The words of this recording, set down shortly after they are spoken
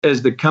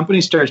as the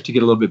company starts to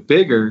get a little bit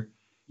bigger,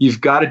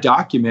 you've got to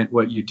document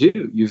what you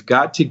do. You've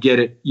got to get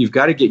it. You've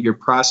got to get your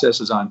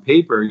processes on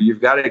paper. You've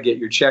got to get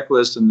your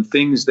checklist and the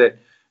things that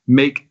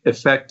make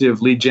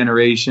effective lead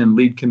generation,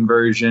 lead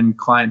conversion,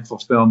 client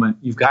fulfillment.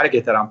 You've got to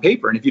get that on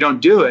paper. And if you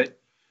don't do it,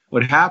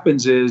 what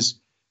happens is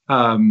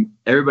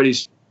everybody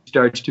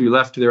starts to be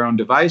left to their own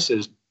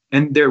devices,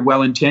 and they're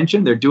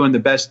well-intentioned. They're doing the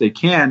best they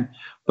can.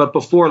 But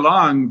before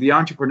long, the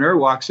entrepreneur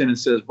walks in and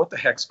says, what the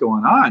heck's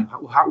going on?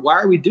 Why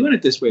are we doing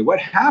it this way? What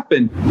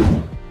happened?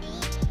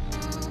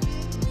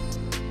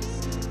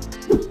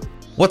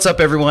 What's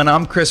up, everyone?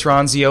 I'm Chris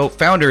Ronzio,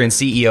 founder and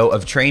CEO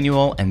of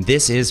Trainual, and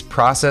this is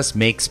Process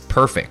Makes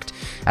Perfect.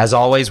 As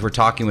always, we're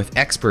talking with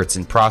experts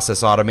in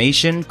process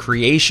automation,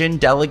 creation,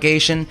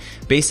 delegation,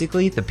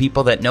 basically the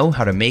people that know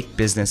how to make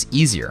business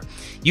easier.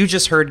 You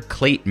just heard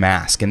Clayt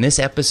Mask, and this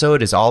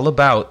episode is all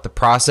about the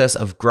process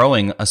of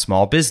growing a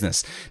small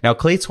business. Now,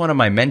 Clayt's one of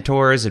my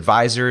mentors,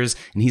 advisors,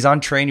 and he's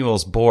on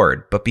Trainual's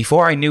board. But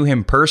before I knew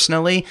him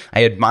personally,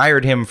 I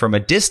admired him from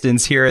a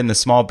distance here in the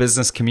small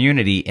business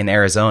community in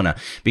Arizona.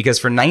 Because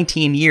for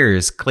 19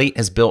 years, Clayt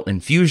has built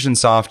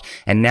Infusionsoft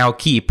and now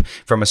Keap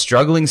from a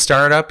struggling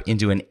startup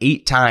into an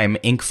 8-time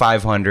Inc.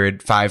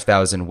 500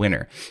 5,000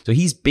 winner. So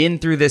he's been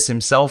through this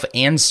himself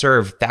and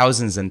served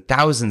thousands and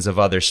thousands of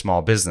other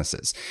small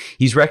businesses.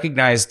 He's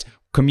recognized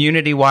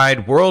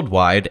community-wide,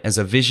 worldwide as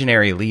a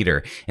visionary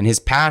leader, and his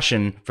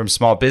passion from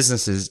small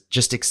businesses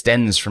just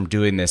extends from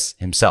doing this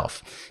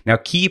himself. Now,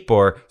 Keap,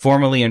 or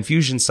formerly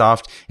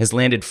Infusionsoft, has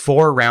landed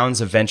 4 rounds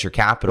of venture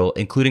capital,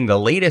 including the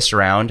latest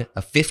round,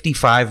 a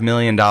 $55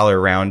 million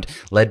round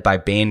led by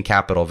Bain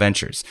Capital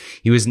Ventures.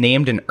 He was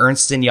named an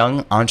Ernst &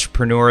 Young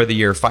Entrepreneur of the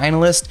Year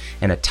finalist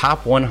and a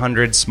top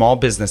 100 small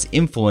business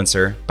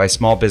influencer by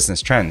Small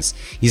Business Trends.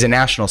 He's a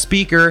national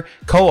speaker,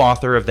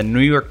 co-author of the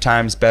New York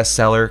Times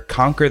bestseller,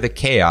 Conquer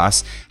the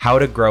Chaos, How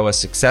to Grow a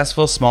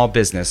Successful Small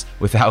Business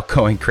Without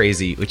Going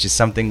Crazy, which is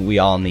something we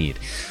all need.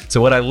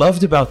 So what I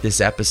loved about this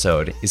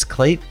episode is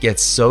Clayt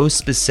gets so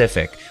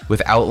specific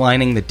with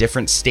outlining the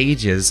different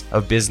stages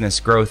of business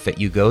growth that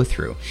you go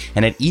through.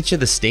 And at each of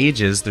the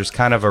stages, there's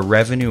kind of a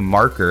revenue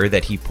marker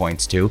that he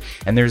points to,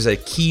 and there's a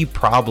key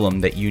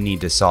problem that you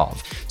need to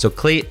solve. So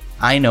Clayt,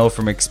 I know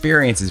from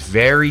experience, is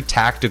very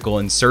tactical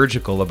and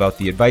surgical about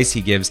the advice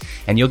he gives,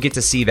 and you'll get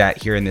to see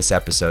that here in this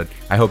episode.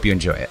 I hope you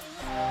enjoy it.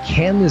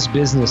 Can this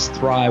business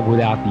thrive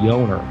without the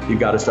owner? You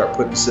got to start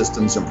putting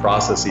systems and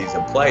processes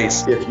in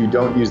place. If you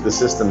don't use the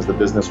systems, the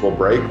business will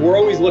break. We're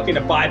always looking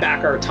to buy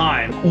back our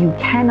time. You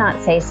cannot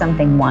say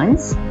something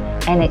once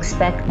and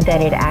expect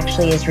that it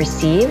actually is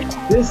received.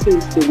 This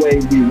is the way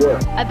we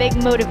work. A big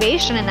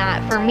motivation in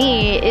that for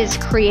me is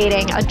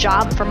creating a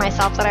job for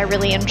myself that I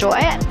really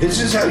enjoy. This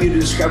is how you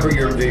discover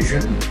your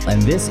vision.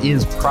 And this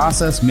is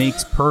Process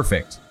Makes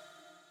Perfect.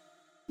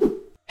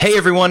 Hey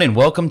everyone, and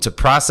welcome to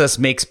Process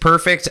Makes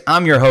Perfect.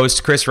 I'm your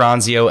host, Chris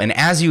Ronzio, and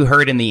as you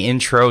heard in the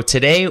intro,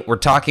 today we're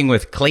talking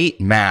with Clayt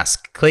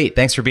Mask. Clayt,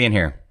 thanks for being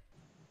here.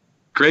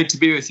 Great to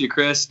be with you,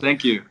 Chris.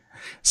 Thank you.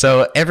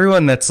 So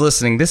everyone that's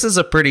listening, this is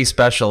a pretty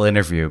special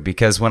interview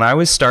because when I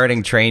was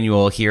starting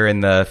Trainual here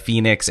in the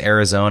Phoenix,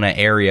 Arizona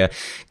area,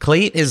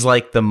 Clayt is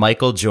like the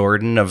Michael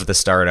Jordan of the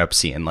startup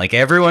scene. Like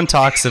everyone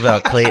talks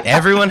about Clayt.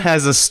 Everyone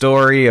has a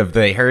story of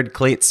they heard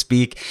Clayt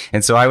speak.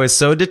 And so I was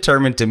so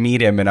determined to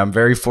meet him. And I'm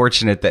very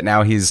fortunate that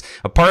now he's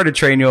a part of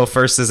Trainual,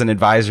 first as an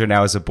advisor,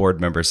 now as a board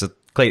member. So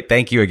Clayt,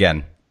 thank you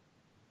again.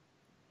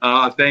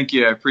 Thank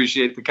you. I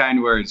appreciate the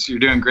kind words. You're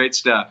doing great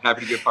stuff.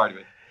 Happy to be a part of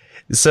it.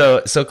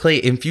 So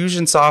Clayt,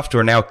 Infusionsoft,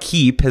 or now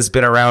Keap, has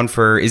been around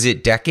for, is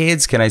it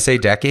decades? Can I say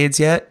decades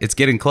yet? It's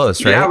getting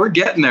close, right? Yeah, we're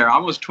getting there.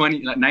 Almost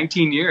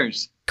 19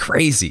 years.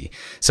 Crazy.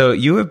 So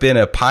you have been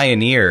a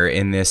pioneer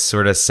in this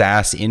sort of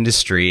SaaS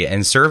industry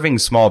and serving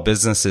small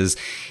businesses.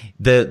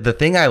 The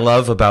thing I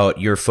love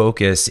about your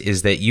focus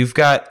is that you've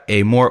got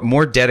a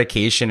more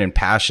dedication and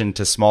passion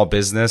to small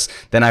business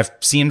than I've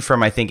seen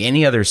from, I think,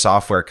 any other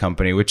software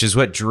company, which is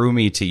what drew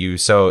me to you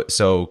so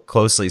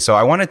closely. So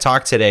I want to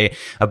talk today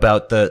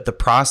about the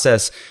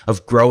process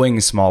of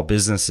growing small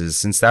businesses,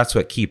 since that's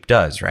what Keap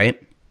does,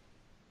 right?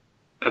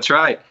 That's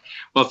right.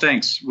 Well,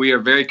 thanks. We are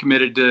very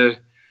committed to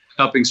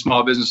helping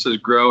small businesses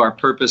grow. Our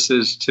purpose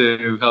is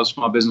to help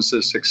small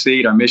businesses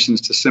succeed. Our mission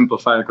is to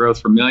simplify the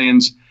growth for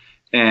millions.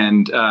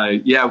 And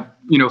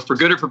for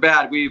good or for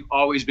bad, we've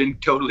always been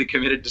totally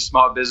committed to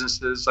small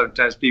businesses.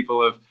 Sometimes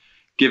people have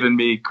given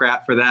me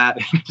crap for that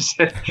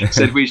and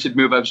said we should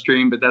move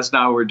upstream, but that's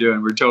not what we're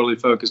doing. We're totally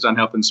focused on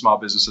helping small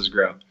businesses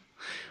grow.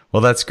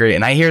 Well, that's great.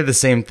 And I hear the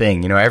same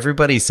thing. You know,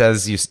 everybody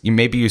says you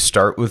maybe you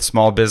start with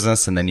small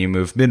business and then you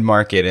move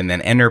mid-market and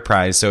then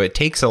enterprise. So it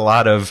takes a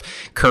lot of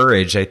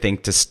courage, I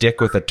think, to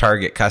stick with a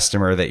target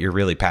customer that you're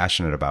really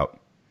passionate about.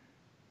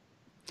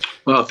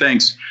 Well,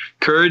 thanks.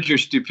 Courage or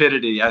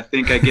stupidity? I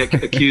think I get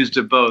accused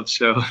of both.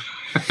 So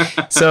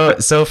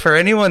for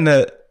anyone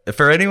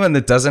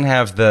that doesn't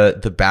have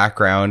the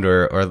background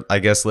or I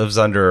guess lives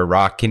under a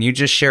rock, can you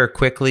just share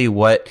quickly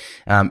what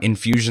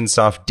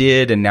Infusionsoft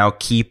did and now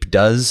Keap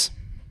does?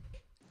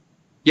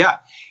 Yeah.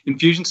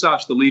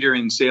 Infusionsoft's the leader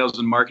in sales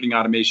and marketing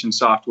automation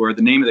software.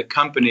 The name of the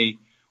company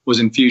was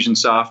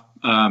Infusionsoft.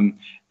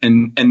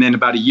 And then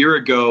about a year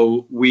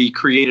ago, we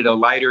created a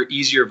lighter,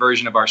 easier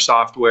version of our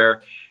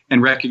software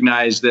and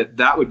recognized that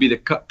that would be the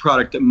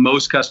product that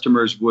most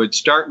customers would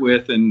start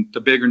with and the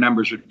bigger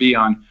numbers would be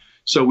on.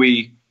 So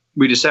we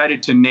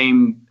decided to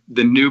name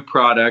the new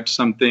product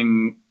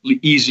something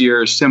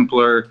easier,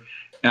 simpler.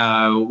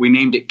 We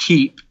named it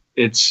Keep.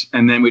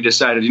 And then we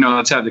decided,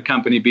 let's have the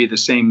company be the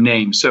same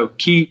name. So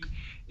Keep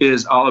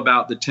is all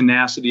about the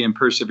tenacity and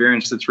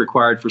perseverance that's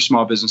required for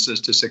small businesses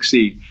to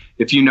succeed.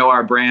 If you know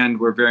our brand,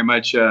 we're very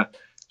much a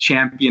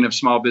champion of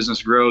small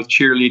business growth,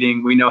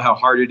 cheerleading. We know how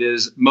hard it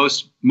is.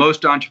 Most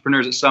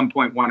entrepreneurs at some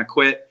point want to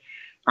quit.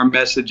 Our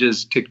message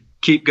is to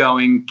keep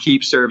going,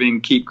 keep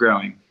serving, keep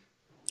growing.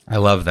 I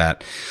love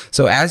that.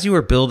 So as you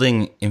were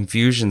building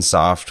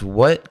Infusionsoft,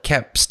 what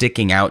kept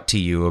sticking out to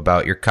you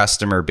about your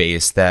customer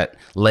base that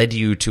led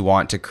you to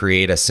want to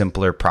create a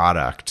simpler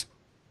product?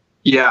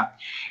 Yeah.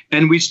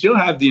 And we still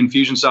have the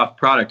Infusionsoft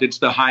product. It's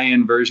the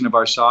high-end version of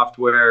our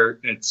software.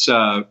 It's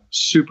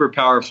super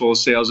powerful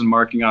sales and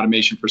marketing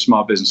automation for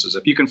small businesses.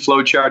 If you can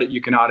flowchart it,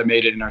 you can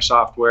automate it in our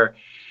software.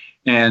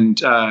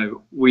 And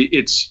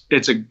it's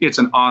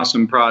an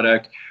awesome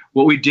product.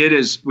 What we did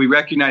is we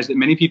recognized that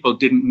many people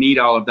didn't need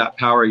all of that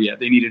power yet.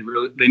 They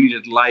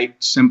needed light,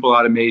 simple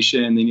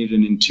automation. They needed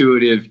an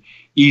intuitive,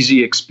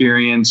 easy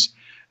experience.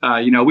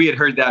 We had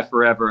heard that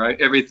forever.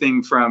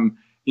 Everything from,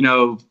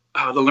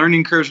 the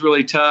learning curve's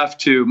really tough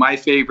to my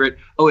favorite,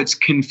 it's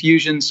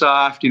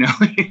Confusionsoft.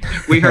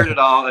 We heard it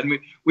all. And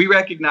we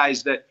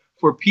recognized that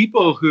for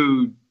people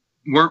who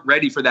weren't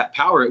ready for that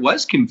power, it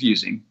was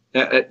confusing.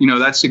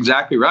 That's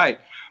exactly right.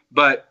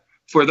 But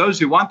for those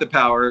who want the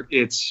power,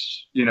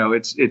 it's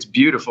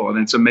beautiful and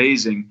it's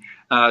amazing.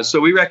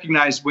 So we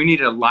recognized we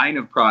needed a line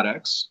of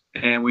products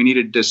and we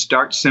needed to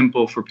start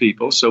simple for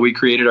people. So we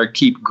created our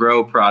Keep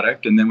Grow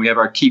product. And then we have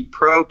our Keep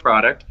Pro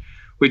product,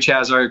 which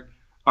has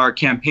our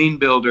campaign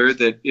builder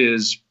that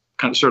is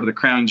kind of sort of the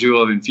crown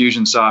jewel of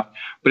Infusionsoft,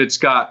 but it's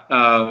got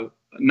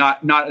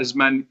not as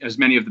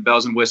many of the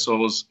bells and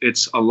whistles.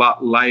 It's a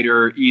lot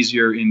lighter,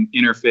 easier in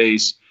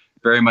interface,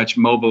 very much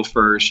mobile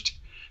first.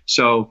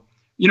 So,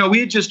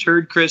 we had just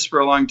heard, Chris, for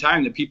a long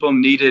time that people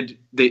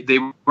they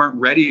weren't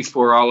ready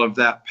for all of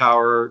that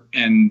power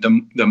and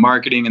the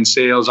marketing and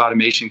sales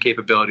automation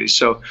capabilities.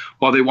 So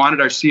while they wanted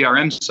our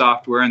CRM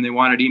software and they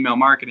wanted email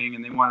marketing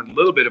and they wanted a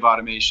little bit of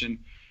automation,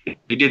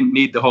 they didn't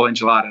need the whole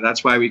enchilada.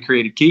 That's why we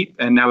created Keep,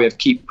 and now we have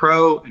Keep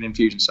Pro and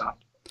Infusionsoft.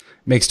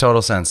 Makes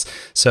total sense.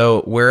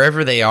 So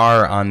wherever they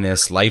are on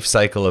this life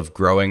cycle of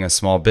growing a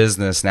small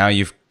business, now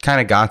you've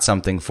kind of got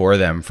something for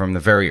them from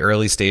the very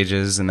early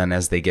stages. And then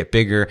as they get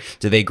bigger,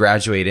 do they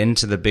graduate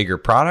into the bigger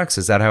products?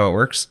 Is that how it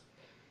works?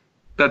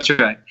 That's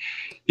right.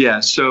 Yeah.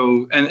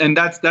 So, and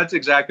that's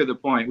exactly the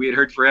point. We had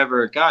heard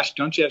forever, gosh,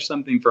 don't you have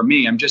something for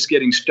me? I'm just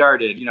getting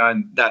started,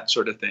 and that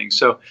sort of thing.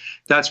 So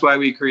that's why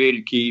we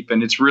created Keep.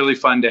 And it's really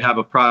fun to have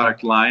a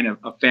product line,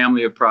 a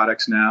family of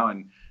products now.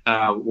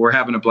 And we're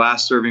having a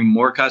blast serving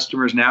more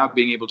customers now,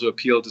 being able to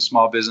appeal to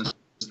small businesses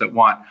that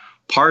want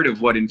part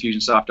of what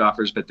Infusionsoft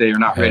offers, but they are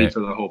not ready for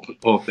the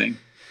whole thing.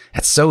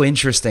 That's so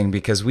interesting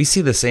because we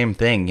see the same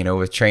thing,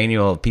 with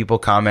Trainual. People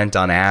comment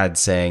on ads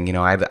saying,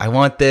 I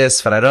want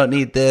this, but I don't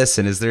need this.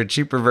 And is there a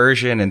cheaper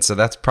version? And so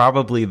that's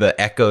probably the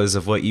echoes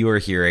of what you were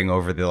hearing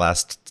over the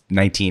last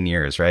 19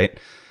 years, right?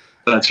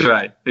 That's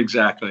right.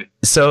 Exactly.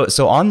 So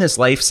on this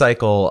life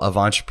cycle of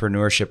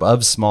entrepreneurship,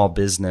 of small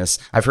business,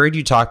 I've heard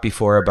you talk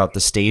before about the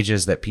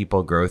stages that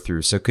people grow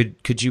through. So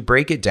could you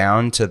break it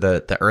down to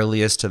the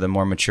earliest to the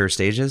more mature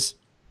stages?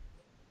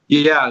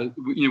 Yeah,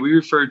 we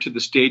refer to the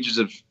stages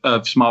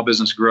of small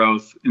business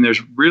growth, and there's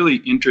it's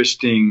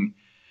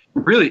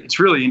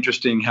really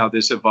interesting how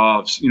this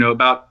evolves.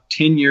 About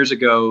 10 years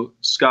ago,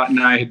 Scott and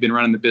I had been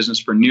running the business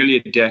for nearly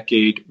a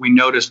decade. We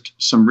noticed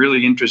some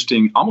really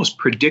interesting, almost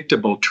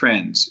predictable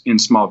trends in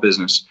small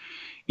business,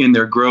 in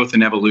their growth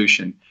and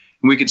evolution.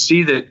 And we could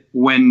see that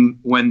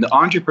when the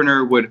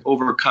entrepreneur would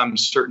overcome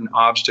certain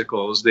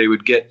obstacles, they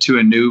would get to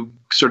a new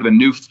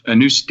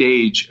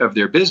stage of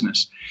their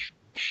business.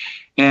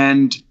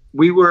 And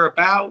we were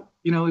about,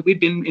 we'd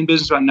been in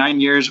business about 9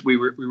 years. We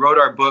wrote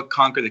our book,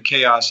 Conquer the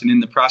Chaos. And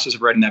in the process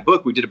of writing that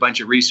book, we did a bunch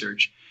of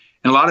research.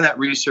 And a lot of that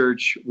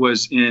research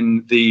was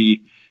in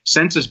the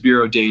Census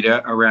Bureau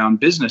data around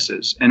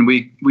businesses. And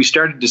we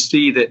started to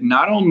see that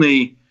not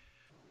only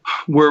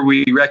were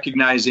we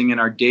recognizing in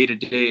our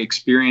day-to-day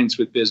experience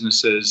with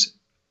businesses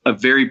a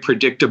very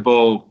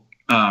predictable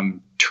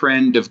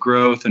trend of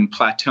growth and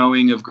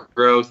plateauing of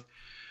growth,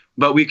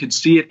 but we could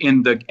see it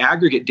in the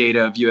aggregate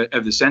data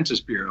of the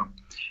Census Bureau.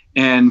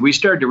 And we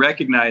started to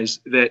recognize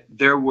that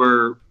there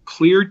were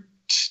clear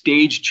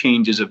stage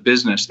changes of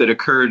business that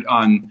occurred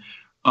on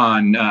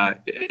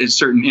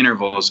certain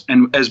intervals.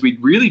 And as we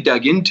really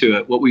dug into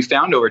it, what we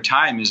found over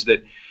time is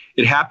that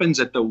it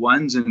happens at the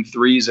 1s and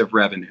 3s of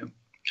revenue.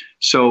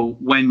 So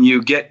when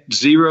you get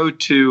 0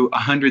 to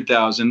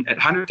 100,000, at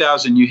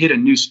 100,000, you hit a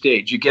new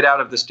stage. You get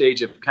out of the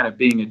stage of kind of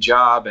being a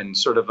job and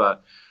sort of a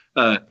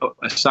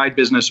side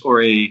business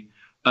or a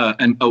a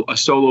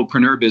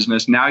solopreneur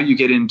business, now you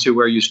get into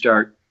where you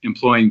start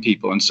employing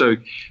people. And so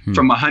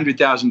from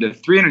 100,000 to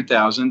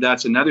 300,000,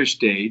 that's another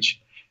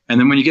stage. And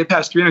then when you get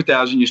past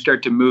 300,000, you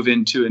start to move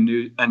into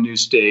a new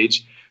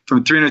stage.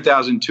 From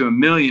 300,000 to $1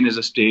 million is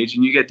a stage,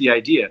 and you get the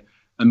idea.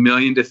 $1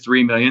 million to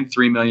 $3 million,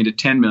 $3 million to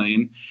 $10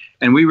 million.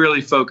 And we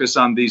really focus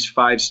on these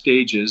 5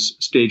 stages,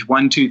 stage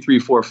 1, 2, 3,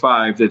 4,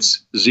 5.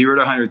 That's 0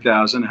 to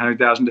 100,000,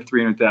 100,000 to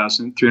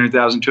 300,000,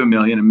 300,000 to $1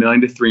 million, $1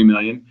 million to $3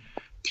 million,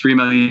 $3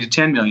 million to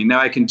 $10 million. Now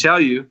I can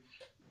tell you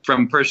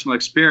from personal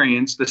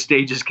experience, the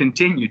stages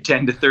continue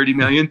 10 to 30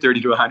 million,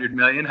 30 to 100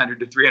 million, 100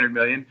 to 300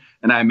 million.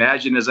 And I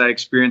imagine as I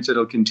experience it,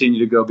 it'll continue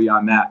to go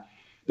beyond that.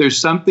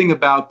 There's something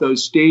about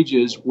those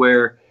stages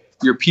where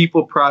your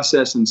people,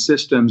 process, and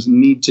systems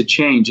need to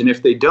change. And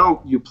if they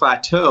don't, you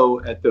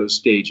plateau at those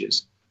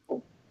stages.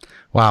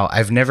 Wow,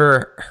 I've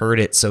never heard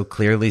it so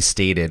clearly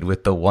stated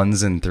with the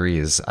 1s and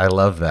 3s. I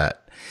love that.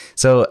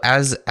 So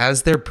as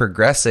they're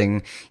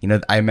progressing,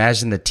 I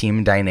imagine the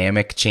team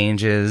dynamic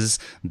changes,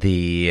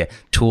 the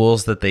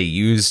tools that they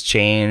use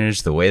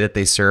change, the way that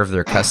they serve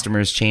their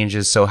customers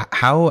changes. So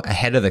how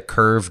ahead of the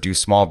curve do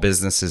small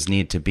businesses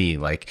need to be?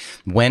 Like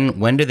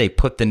when do they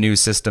put the new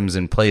systems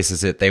in place?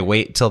 Is it they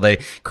wait till they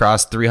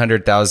cross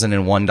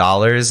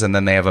 $300,001 and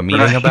then they have a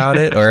meeting about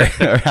it, or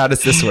how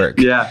does this work?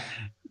 Yeah,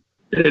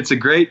 it's a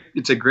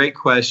great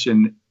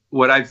question.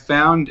 What I've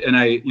found, and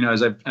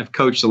as I've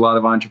coached a lot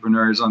of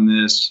entrepreneurs on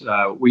this,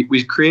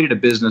 we created a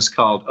business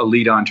called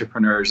Elite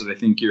Entrepreneurs that I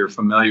think you're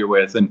familiar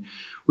with, and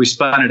we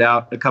spun it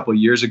out a couple of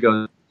years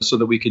ago so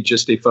that we could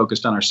just stay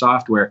focused on our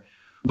software.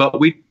 But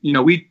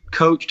we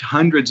coached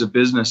hundreds of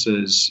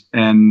businesses,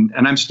 and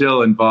I'm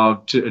still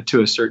involved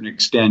to a certain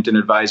extent in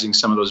advising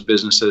some of those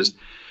businesses.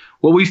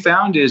 What we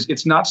found is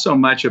it's not so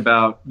much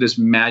about this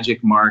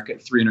magic mark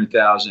at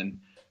 300,000.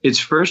 It's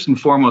first and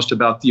foremost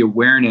about the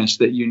awareness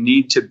that you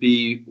need to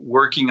be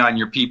working on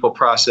your people,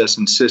 process,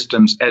 and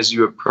systems as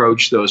you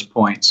approach those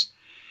points.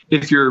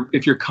 If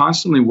you're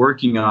constantly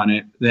working on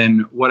it,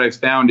 then what I've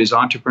found is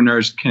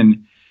entrepreneurs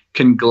can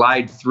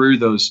glide through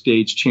those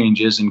stage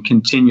changes and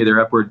continue their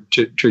upward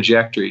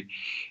trajectory.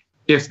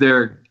 If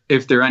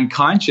they're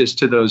unconscious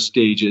to those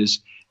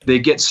stages, they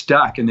get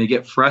stuck and they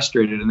get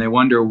frustrated and they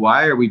wonder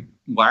why we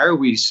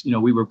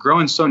were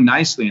growing so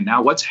nicely and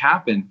now what's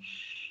happened.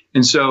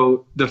 And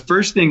so the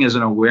first thing is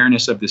an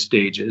awareness of the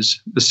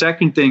stages. The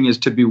second thing is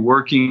to be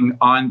working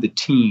on the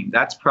team.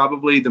 That's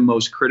probably the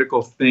most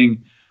critical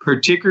thing,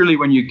 particularly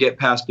when you get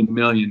past $1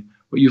 million.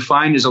 What you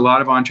find is a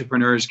lot of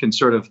entrepreneurs can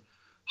sort of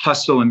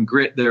hustle and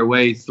grit their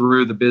way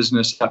through the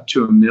business up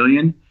to $1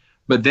 million,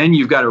 but then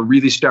you've got to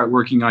really start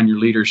working on your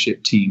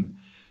leadership team.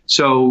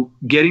 So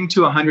getting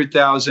to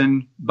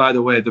 100,000, by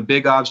the way, the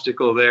big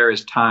obstacle there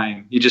is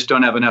time. You just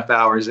don't have enough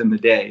hours in the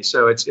day.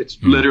 So it's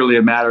literally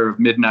a matter of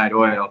midnight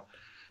oil.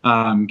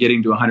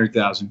 Getting to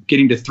 100,000,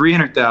 getting to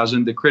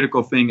 300,000. The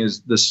critical thing is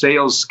the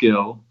sales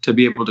skill to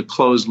be able to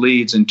close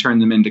leads and turn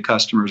them into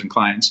customers and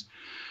clients.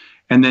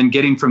 And then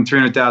getting from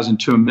 300,000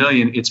 to $1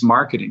 million, it's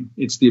marketing.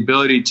 It's the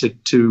ability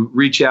to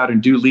reach out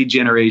and do lead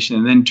generation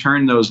and then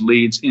turn those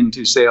leads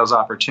into sales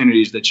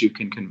opportunities that you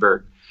can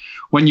convert.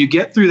 When you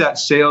get through that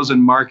sales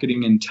and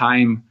marketing and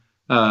time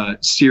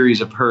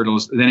series of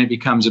hurdles, then it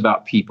becomes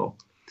about people.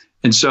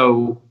 And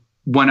so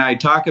when I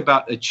talk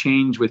about a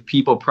change with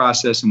people,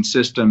 process, and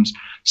systems,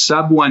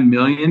 sub 1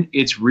 million,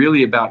 it's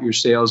really about your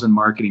sales and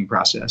marketing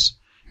process.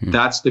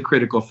 That's the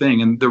critical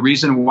thing. And the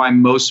reason why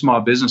most small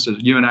businesses,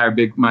 you and I are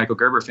big Michael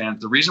Gerber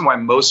fans, the reason why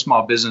most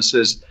small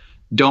businesses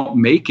don't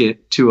make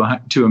it to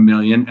a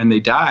million and they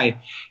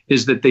die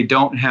is that they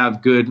don't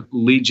have good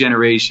lead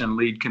generation,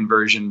 lead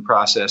conversion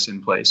process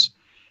in place.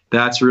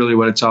 That's really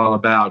what it's all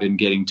about in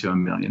getting to $1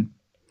 million.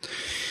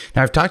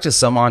 Now, I've talked to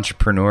some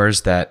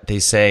entrepreneurs that they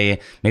say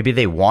maybe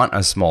they want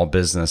a small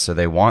business or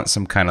they want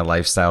some kind of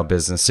lifestyle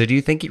business. So do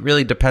you think it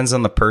really depends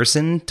on the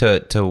person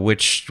to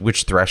which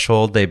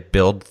threshold they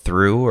build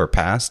through or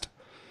past?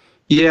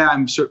 Yeah,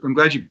 I'm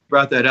glad you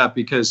brought that up,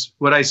 because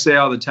what I say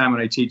all the time when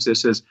I teach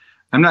this is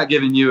I'm not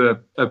giving you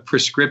a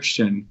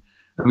prescription.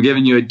 I'm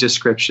giving you a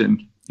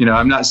description.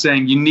 I'm not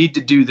saying you need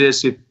to do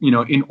this if,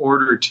 in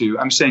order to.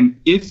 I'm saying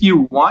if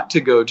you want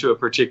to go to a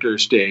particular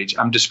stage,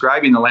 I'm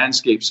describing the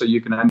landscape so you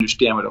can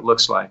understand what it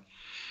looks like.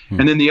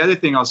 And then the other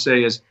thing I'll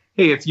say is,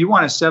 hey, if you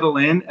want to settle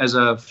in as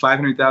a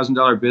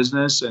 $500,000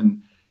 business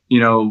and,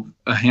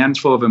 a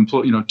handful of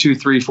employees, 2,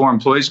 3, 4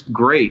 employees,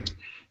 great.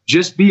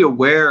 Just be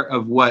aware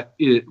of what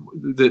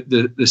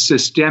the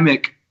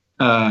systemic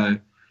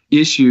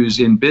issues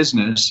in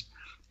business.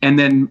 And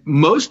then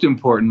most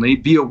importantly,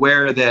 be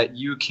aware that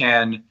you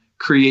can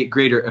create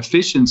greater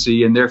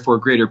efficiency and therefore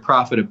greater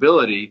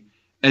profitability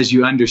as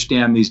you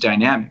understand these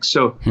dynamics.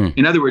 So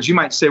in other words, you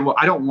might say, well,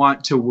 I don't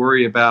want to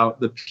worry about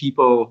the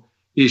people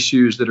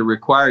issues that are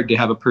required to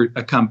have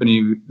a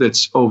company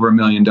that's over $1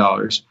 million.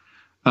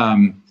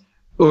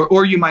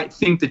 Or you might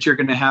think that you're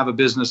going to have a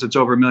business that's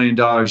over $1 million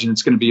and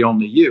it's going to be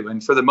only you.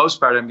 And for the most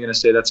part, I'm going to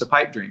say that's a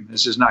pipe dream.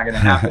 This is not going to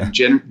happen.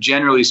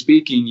 Generally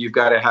speaking, you've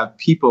got to have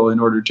people in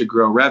order to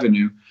grow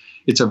revenue.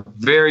 It's a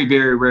very,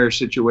 very rare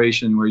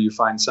situation where you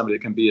find somebody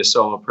that can be a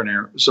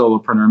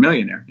solopreneur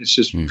millionaire. It's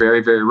just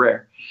very, very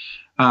rare.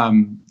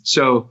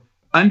 So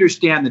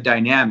understand the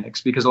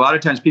dynamics, because a lot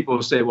of times people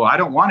will say, well, I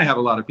don't want to have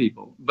a lot of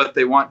people, but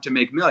they want to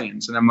make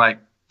millions. And I'm like,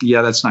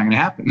 yeah, that's not going to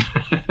happen.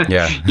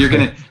 Yeah.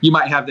 You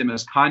might have them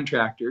as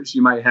contractors.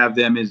 You might have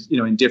them as,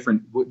 in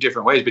different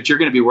ways, but you're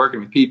going to be working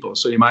with people.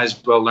 So you might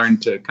as well learn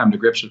to come to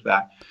grips with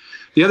that.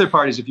 The other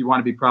part is, if you want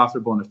to be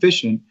profitable and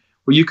efficient,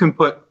 well, you can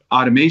put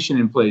automation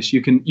in place.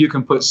 You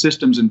can put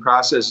systems and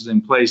processes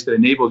in place that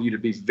enable you to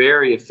be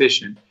very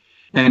efficient,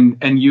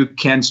 and you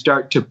can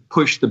start to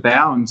push the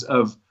bounds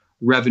of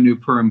revenue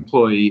per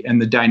employee and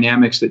the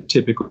dynamics that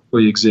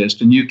typically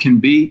exist. And you can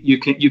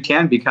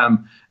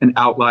become an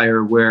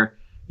outlier where,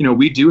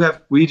 we do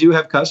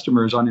have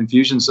customers on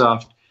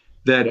Infusionsoft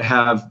that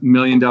have $1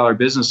 million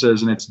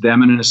businesses, and it's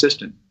them and an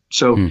assistant.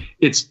 So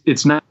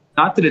it's not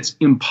that it's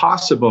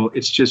impossible.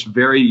 It's just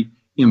very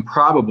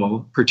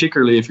improbable,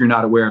 particularly if you're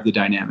not aware of the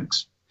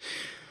dynamics.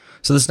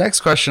 So this next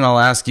question I'll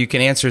ask, you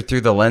can answer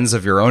through the lens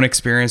of your own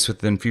experience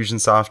with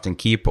Infusionsoft and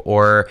Keap,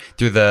 or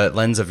through the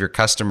lens of your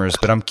customers.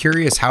 But I'm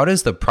curious, how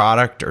does the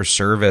product or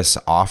service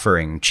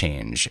offering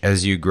change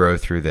as you grow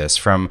through this?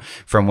 From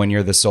when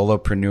you're the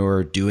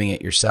solopreneur doing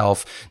it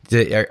yourself,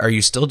 are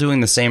you still doing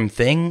the same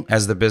thing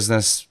as the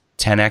business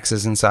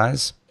 10X's in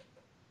size?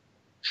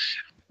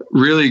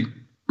 Really,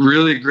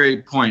 really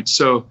great point.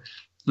 So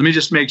let me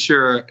just make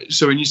sure.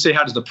 So when you say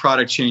how does the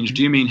product change,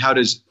 do you mean how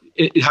does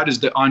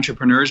the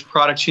entrepreneur's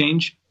product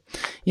change?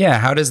 Yeah,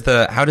 how does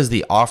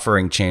the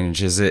offering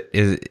change? Is it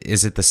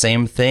the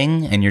same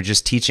thing and you're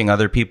just teaching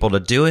other people to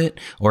do it,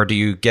 or do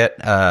you get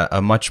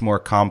a much more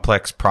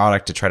complex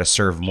product to try to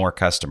serve more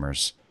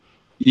customers?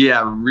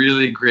 Yeah,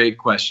 really great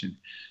question.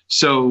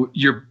 So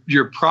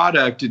your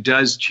product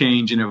does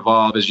change and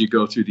evolve as you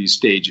go through these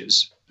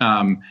stages.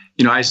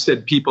 I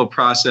said people,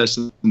 process,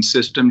 and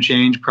system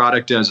change.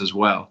 Product does as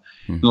well.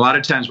 And a lot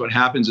of times what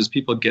happens is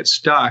people get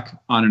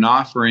stuck on an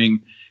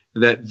offering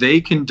that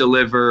they can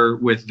deliver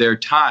with their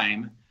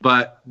time,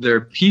 but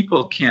their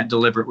people can't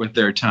deliver it with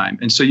their time.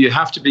 And so you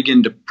have to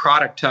begin to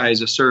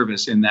productize a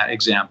service in that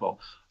example.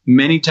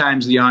 Many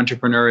times the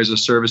entrepreneur is a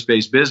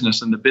service-based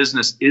business, and the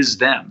business is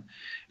them.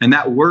 And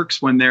that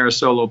works when they're a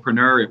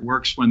solopreneur. It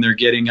works when they're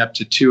getting up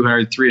to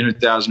 200,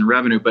 300,000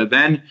 revenue, but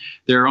then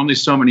there are only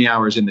so many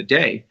hours in the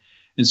day.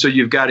 And so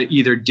you've got to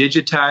either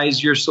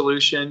digitize your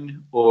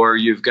solution, or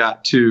you've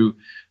got to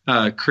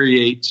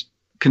create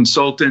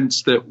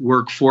consultants that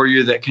work for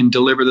you that can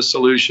deliver the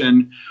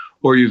solution,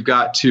 or you've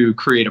got to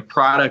create a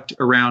product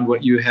around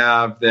what you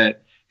have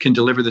that can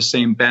deliver the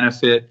same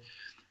benefit.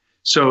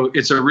 So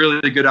it's a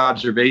really good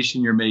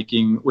observation you're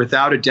making.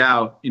 Without a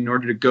doubt, in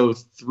order to go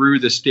through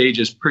the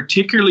stages,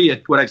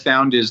 particularly what I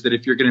found is that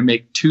if you're going to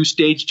make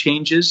 2-stage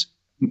changes,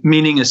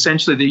 meaning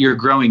essentially that you're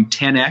growing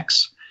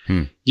 10x,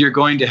 you're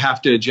going to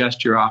have to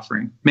adjust your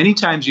offering. Many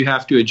times you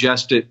have to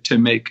adjust it to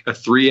make a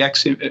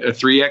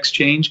 3x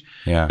change,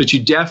 but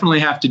you definitely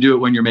have to do it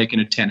when you're making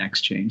a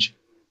 10x change.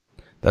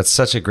 That's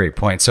such a great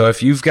point. So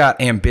if you've got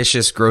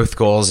ambitious growth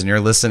goals and you're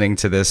listening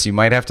to this, you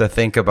might have to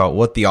think about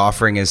what the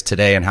offering is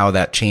today and how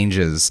that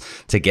changes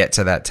to get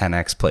to that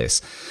 10x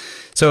place.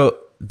 So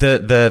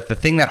the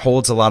thing that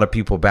holds a lot of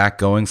people back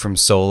going from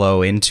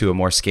solo into a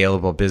more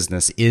scalable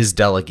business is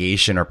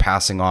delegation, or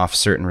passing off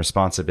certain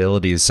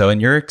responsibilities. So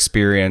in your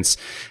experience,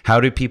 how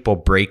do people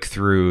break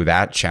through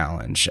that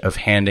challenge of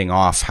handing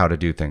off how to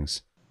do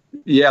things?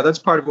 Yeah, that's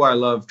part of why I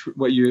love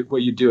what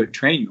you do at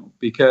Trainual,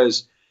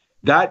 because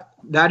that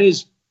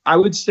is, I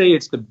would say,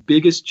 it's the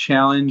biggest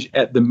challenge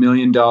at the $1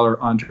 million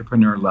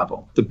entrepreneur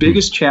level. The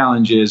biggest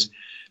challenge is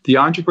the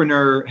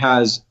entrepreneur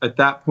has, at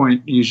that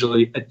point,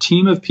 usually a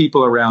team of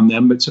people around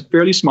them, but it's a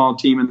fairly small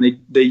team. And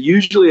they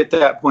usually at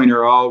that point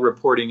are all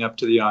reporting up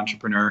to the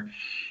entrepreneur.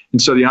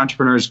 And so the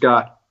entrepreneur's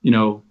got,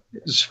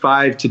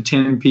 5 to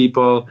 10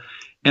 people.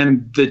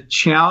 And the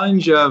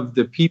challenge of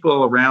the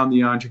people around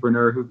the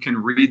entrepreneur who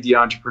can read the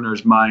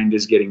entrepreneur's mind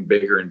is getting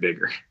bigger and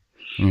bigger.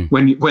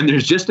 When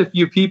there's just a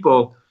few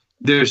people,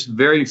 there's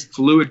very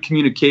fluid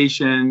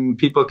communication.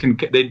 People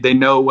they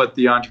know what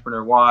the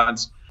entrepreneur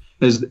wants.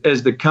 As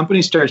the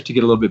company starts to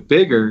get a little bit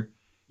bigger,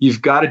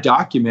 you've got to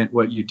document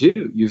what you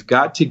do. You've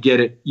got to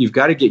get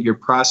your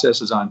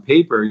processes on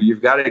paper.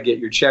 You've got to get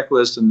your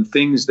checklist and the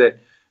things that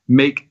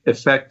make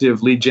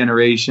effective lead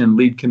generation,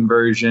 lead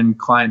conversion,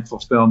 client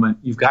fulfillment.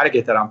 You've got to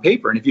get that on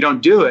paper. And if you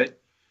don't do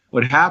it,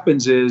 what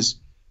happens is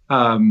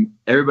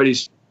everybody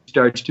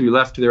starts to be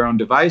left to their own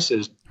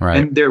devices. Right.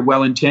 And they're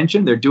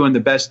well-intentioned. They're doing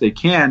the best they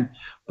can.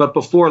 But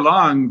before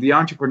long, the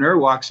entrepreneur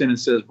walks in and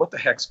says, what the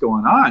heck's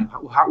going on?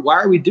 Why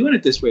are we doing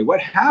it this way? What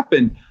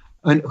happened?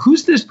 And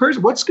who's this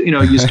person?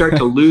 You start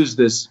to lose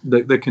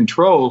the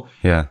control,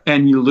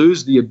 and you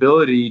lose the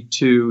ability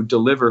to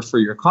deliver for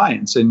your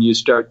clients. And you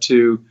start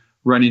to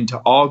run into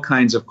all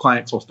kinds of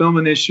client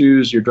fulfillment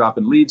issues. You're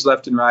dropping leads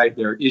left and right.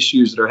 There are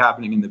issues that are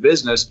happening in the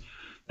business,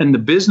 and the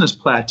business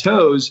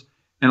plateaus.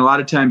 And a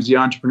lot of times the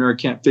entrepreneur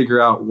can't figure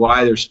out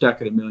why they're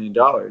stuck at $1 million.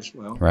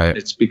 Well,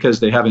 It's because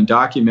they haven't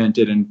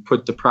documented and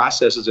put the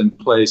processes in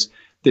place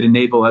that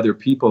enable other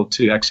people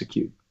to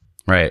execute.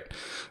 Right.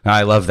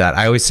 I love that.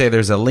 I always say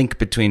there's a link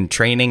between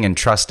training and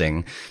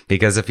trusting,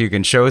 because if you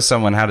can show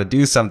someone how to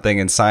do something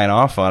and sign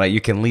off on it,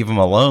 you can leave them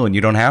alone. You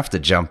don't have to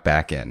jump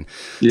back in.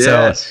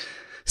 Yes.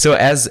 So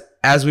as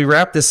we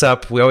wrap this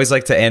up, we always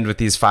like to end with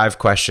these 5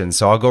 questions.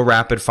 So I'll go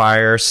rapid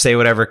fire, say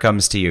whatever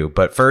comes to you.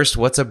 But first,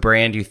 what's a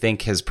brand you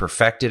think has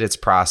perfected its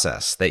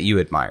process that you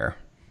admire?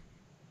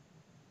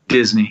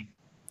 Disney.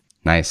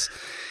 Nice.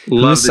 I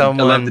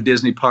love the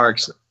Disney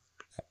parks.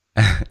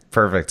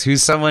 Perfect.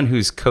 Who's someone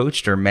who's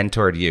coached or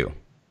mentored you?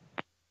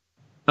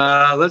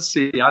 Let's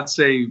see. I'd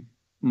say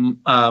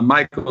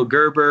Michael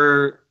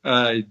Gerber,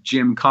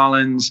 Jim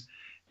Collins,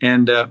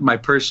 and my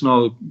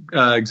personal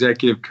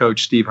executive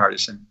coach, Steve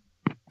Hardison.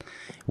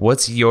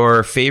 What's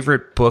your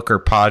favorite book or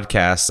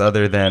podcast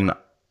other than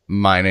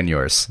mine and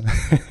yours?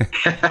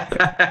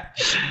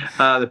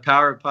 The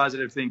Power of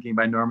Positive Thinking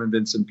by Norman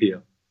Vincent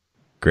Peale.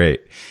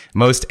 Great.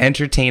 Most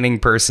entertaining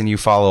person you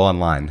follow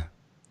online?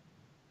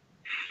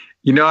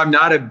 I'm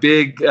not a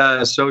big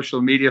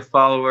social media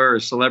follower or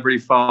celebrity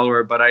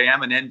follower, but I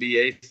am an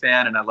NBA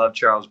fan, and I love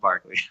Charles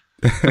Barkley.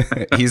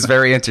 He's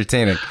very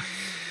entertaining.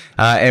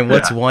 And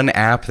what's one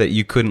app that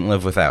you couldn't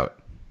live without?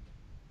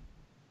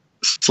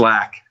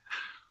 Slack.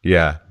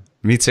 Yeah,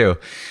 me too.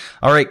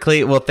 All right,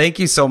 Clayton. Well, thank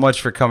you so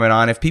much for coming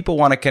on. If people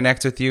want to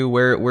connect with you,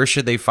 where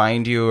should they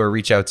find you or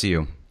reach out to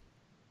you?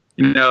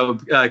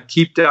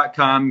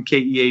 Keep.com,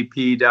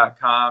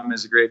 KEAP.com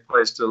is a great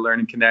place to learn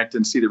and connect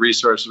and see the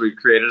resources we've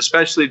created,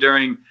 especially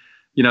during,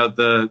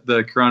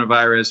 the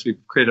coronavirus.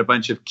 We've created a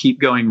bunch of keep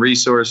going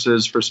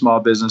resources for small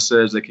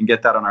businesses. They can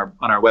get that on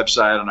our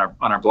website,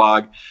 on our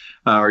blog,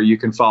 or you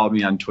can follow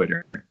me on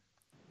Twitter.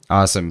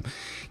 Awesome.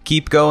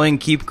 Keep going,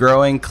 keep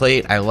growing,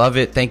 Clayton. I love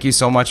it. Thank you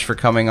so much for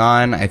coming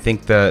on. I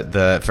think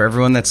the for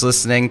everyone that's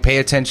listening, pay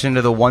attention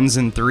to the 1s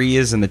and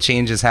 3s and the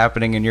changes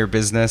happening in your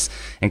business.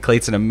 And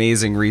Clayton's an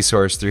amazing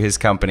resource through his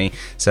company.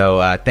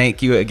 So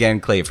thank you again,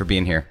 Clayton, for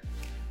being here.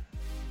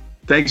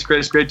 Thanks,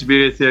 Chris. Great to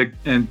be with you.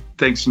 And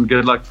thanks and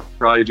good luck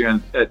for all you're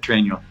doing at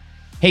Trainual.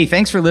 Hey,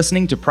 thanks for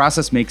listening to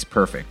Process Makes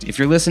Perfect. If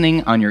you're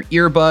listening on your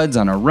earbuds,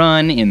 on a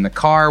run, in the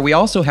car, we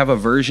also have a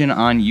version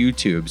on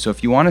YouTube. So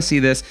if you want to see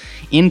this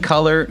in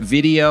color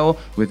video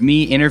with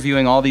me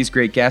interviewing all these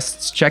great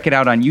guests, check it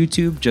out on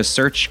YouTube. Just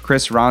search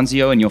Chris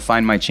Ronzio and you'll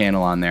find my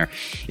channel on there.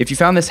 If you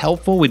found this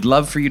helpful, we'd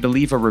love for you to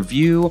leave a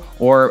review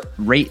or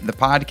rate the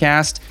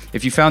podcast.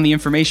 If you found the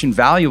information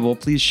valuable,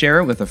 please share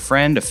it with a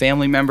friend, a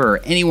family member,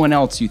 or anyone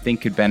else you think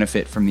could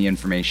benefit from the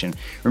information.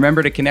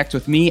 Remember to connect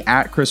with me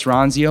at Chris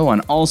Ronzio on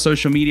all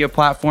social media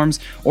platforms,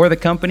 or the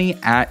company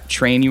at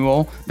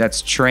Trainual.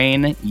 That's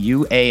Train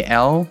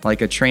UAL,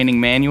 like a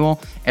training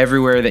manual,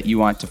 everywhere that you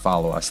want to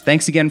follow us.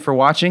 Thanks again for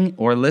watching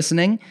or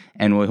listening,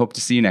 and we hope to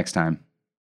see you next time.